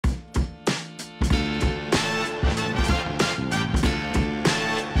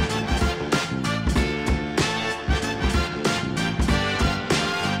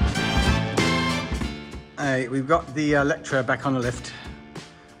Okay, we've got the Electra back on the lift,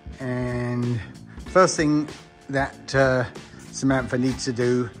 and first thing that Samantha needs to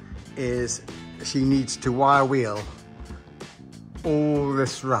do is she needs to wire wheel all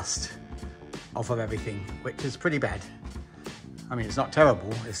this rust off of everything, which is pretty bad. I mean, it's not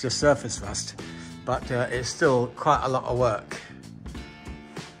terrible, it's just surface rust, but it's still quite a lot of work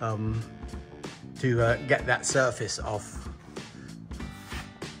to get that surface off.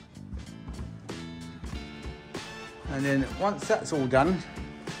 And then once that's all done,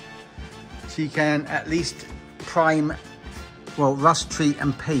 she can at least prime, well, rust treat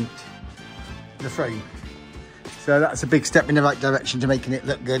and paint the frame. So that's a big step in the right direction to making it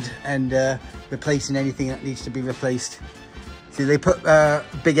look good and replacing anything that needs to be replaced. See, they put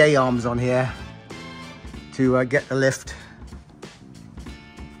big A-arms on here to get the lift.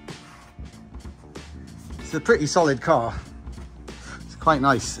 It's a pretty solid car. It's quite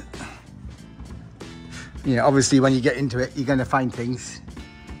nice. You know, obviously when you get into it, you're going to find things,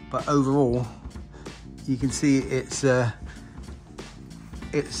 but overall, you can see it's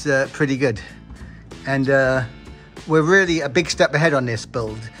pretty good. And we're really a big step ahead on this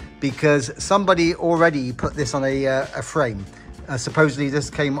build because somebody already put this on a frame. Supposedly this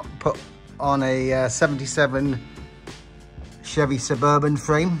came put on a 77 Chevy Suburban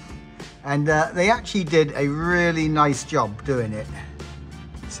frame, and they actually did a really nice job doing it.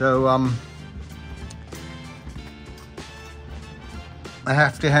 So I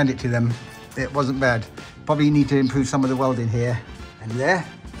have to hand it to them. It wasn't bad. Probably need to improve some of the welding here and there,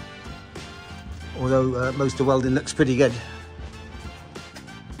 although most of the welding looks pretty good.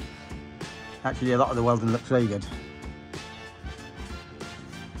 Actually, a lot of the welding looks very good.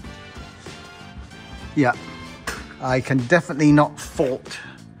 Yeah, I can definitely not fault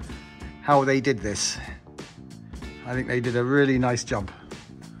how they did this. I think they did a really nice job.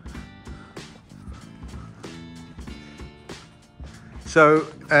 So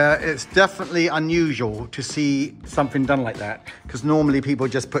it's definitely unusual to see something done like that, because normally people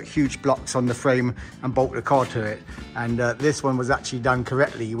just put huge blocks on the frame and bolt the car to it. And this one was actually done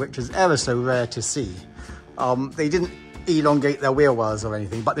correctly, which is ever so rare to see. They didn't elongate their wheel wells or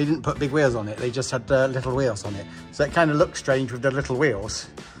anything, but they didn't put big wheels on it. They just had little wheels on it. So it kind of looks strange with the little wheels,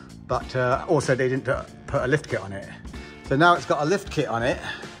 but also they didn't put a lift kit on it. So now it's got a lift kit on it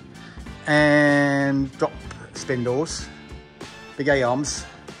and drop spindles, big A-arms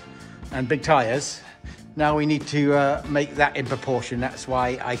and big tyres. Now we need to make that in proportion. That's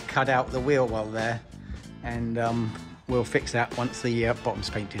why I cut out the wheel well there, and we'll fix that once the bottom's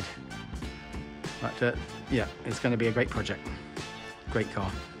painted. But yeah, it's going to be a great project. Great car.